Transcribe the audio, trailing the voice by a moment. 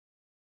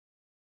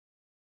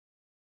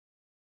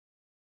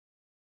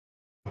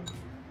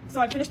So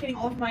I finished painting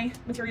all of my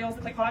materials,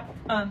 the clay pot,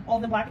 all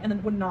of them black, and then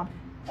the wooden knob.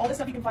 All this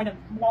stuff you can find at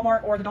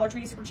Walmart or the Dollar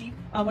Tree, super cheap.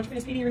 Once you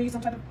finish painting, you're gonna use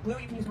some type of glue.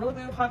 You can use Gorilla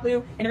Glue, hot glue,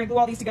 and you're gonna glue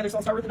all these together. So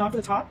I'll start with the knob for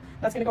the top.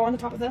 That's gonna go on the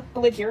top of the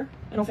lid here,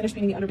 and I'll finish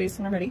painting the underbase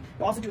when I'm ready.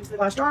 You'll also do it to the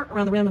glass jar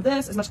around the rim of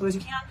this, as much glue as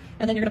you can,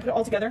 and then you're gonna put it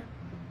all together.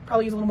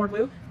 Probably use a little more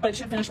glue, but it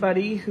should finish.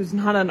 Buddy who's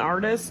not an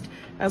artist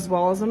as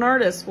well as an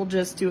artist will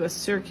just do a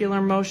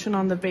circular motion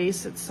on the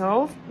base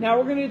itself. Now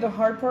we're gonna do the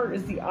hard part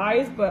is the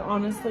eyes, but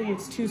honestly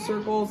it's 2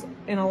 circles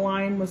in a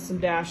line with some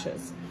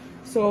dashes.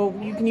 So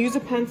you can use a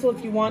pencil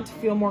if you want to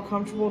feel more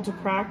comfortable to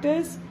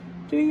practice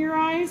doing your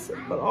eyes,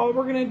 but all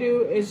we're gonna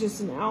do is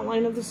just an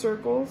outline of the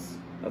circles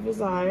of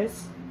his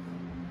eyes,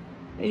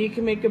 and you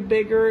can make it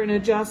bigger and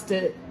adjust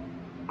it.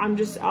 I'm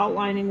just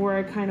outlining where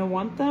I kind of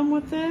want them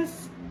with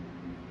this.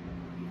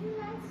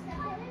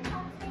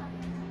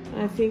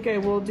 I think I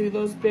will do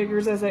those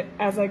biggers as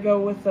I go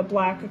with the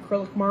black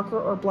acrylic marker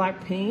or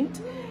black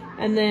paint.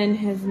 And then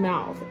his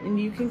mouth, and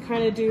you can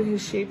kind of do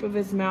his shape of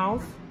his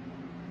mouth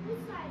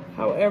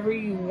however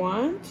you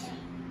want.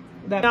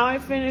 Now I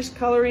finished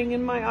coloring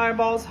in my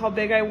eyeballs how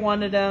big I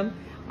wanted them.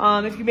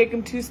 If you make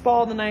them too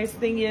small, the nice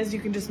thing is you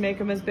can just make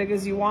them as big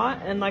as you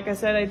want. And like I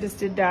said, I just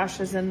did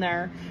dashes in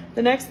there.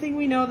 The next thing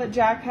we know that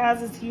Jack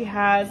has is he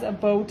has a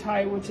bow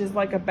tie, which is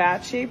like a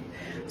bat shape.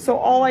 So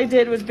all I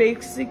did was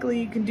basically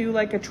you can do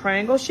like a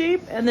triangle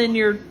shape, and then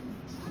you're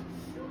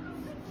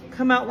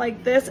come out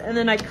like this, and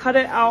then I cut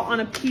it out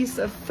on a piece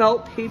of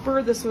felt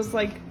paper. This was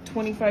like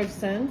 25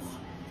 cents.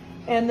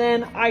 And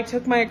then I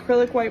took my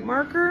acrylic white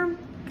marker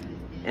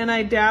and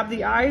I dabbed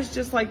the eyes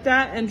just like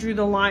that and drew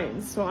the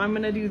lines. So I'm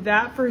gonna do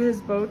that for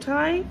his bow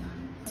tie.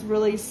 It's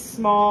really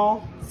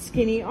small,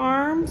 skinny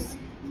arms.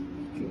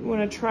 You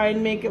wanna try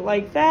and make it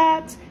like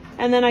that.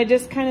 And then I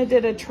just kind of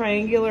did a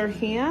triangular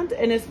hand,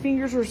 and his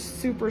fingers were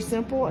super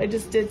simple. I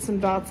just did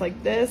some dots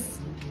like this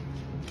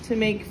to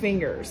make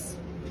fingers.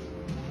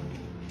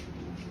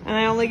 And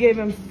I only gave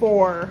him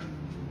 4.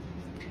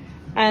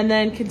 And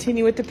then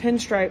continue with the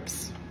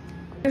pinstripes.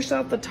 Finished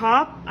out the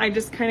top. I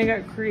just kind of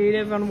got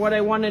creative on what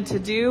I wanted to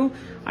do.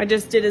 I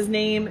just did his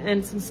name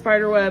and some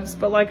spider webs,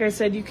 but like I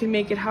said, you can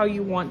make it how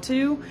you want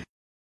to.